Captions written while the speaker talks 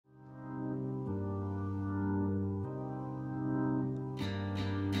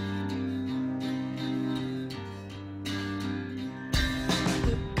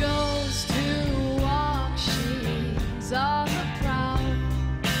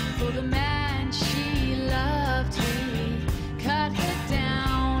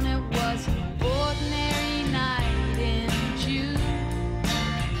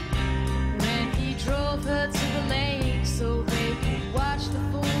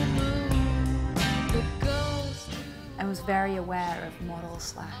was very aware of model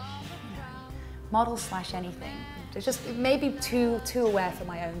slash, you know, model slash anything. Just maybe too aware for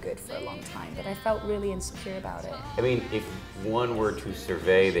my own good for a long time, but I felt really insecure about it. I mean, if one were to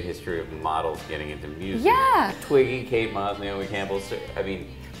survey the history of models getting into music, yeah, Twiggy, Kate Moss, Naomi Campbell, I mean.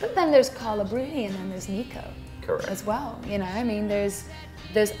 But then there's Carla Bruni and then there's Nico. Correct. As well, you know, I mean,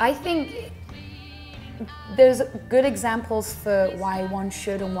 I think there's good examples for why one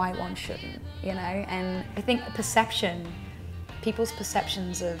should and why one shouldn't, you know, and I think people's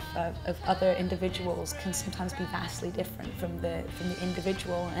perceptions of other individuals can sometimes be vastly different from the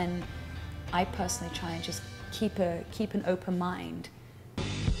individual, and I personally try and just keep an open mind.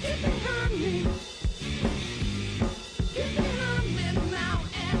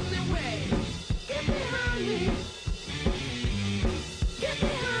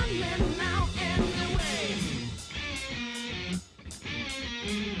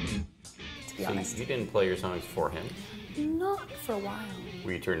 So you didn't play your songs for him? Not for a while.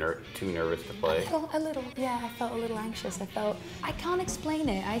 Were you too nervous to play? A little, yeah, I felt a little anxious. I can't explain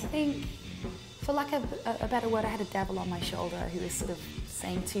it. I think, for lack of a better word, I had a devil on my shoulder who was sort of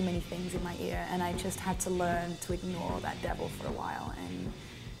saying too many things in my ear, and I just had to learn to ignore that devil for a while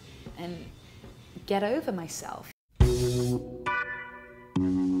and get over myself.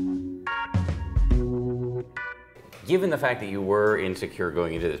 Given the fact that you were insecure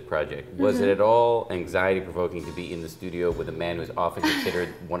going into this project, was it at all anxiety-provoking to be in the studio with a man who's often considered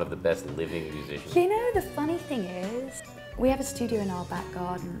one of the best living musicians? You know, the funny thing is, we have a studio in our back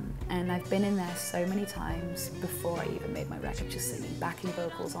garden, and I've been in there so many times before I even made my record, just singing backing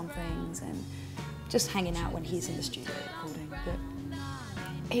vocals on things and just hanging out when he's in the studio recording. But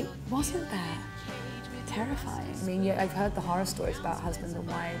it wasn't that terrifying. I mean, I've heard the horror stories about husbands and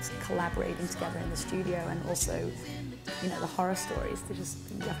wives collaborating together in the studio, and also, you know, the horror stories.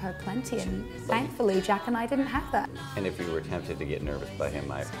 I've heard plenty, and thankfully Jack and I didn't have that. And if you were tempted to get nervous by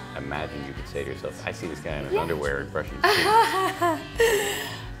him, I imagine you could say to yourself, I see this guy in his underwear and brushing his teeth.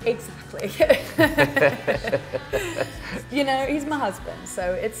 Exactly. You know, he's my husband,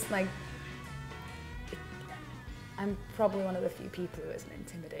 so it's like, I'm probably one of the few people who isn't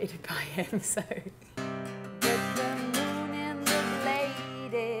intimidated by him, so.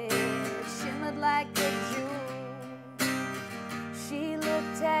 Like a jewel, she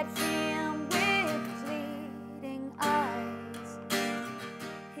looked at him with pleading eyes.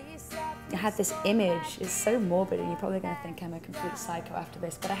 I had this image, it's so morbid, and you're probably going to think I'm a complete psycho after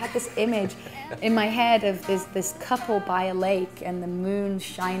this, but I had this image in my head of this couple by a lake and the moon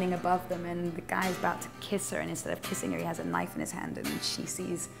shining above them, and the guy's about to kiss her, and instead of kissing her, he has a knife in his hand, and she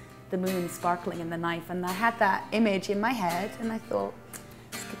sees the moon sparkling in the knife, and I had that image in my head, and I thought,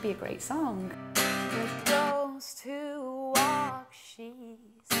 this could be a great song. It goes to walk, she's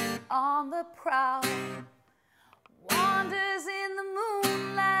on the prowl, wanders in the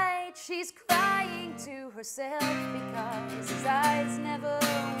moonlight, she's crying to herself because his eyes never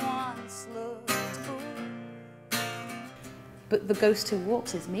once looked cool. But the ghost who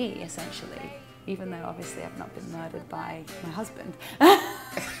walks is me, essentially, even though obviously I've not been murdered by my husband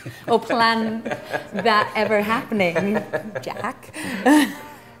or planned that ever happening, Jack.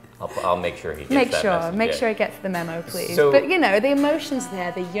 I'll make sure he gets that message. Make sure he gets the memo, please. So, but you know, the emotions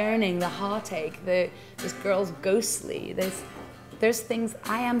there, the yearning, the heartache, this girl's ghostly, there's things,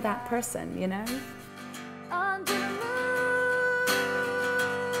 I am that person, you know?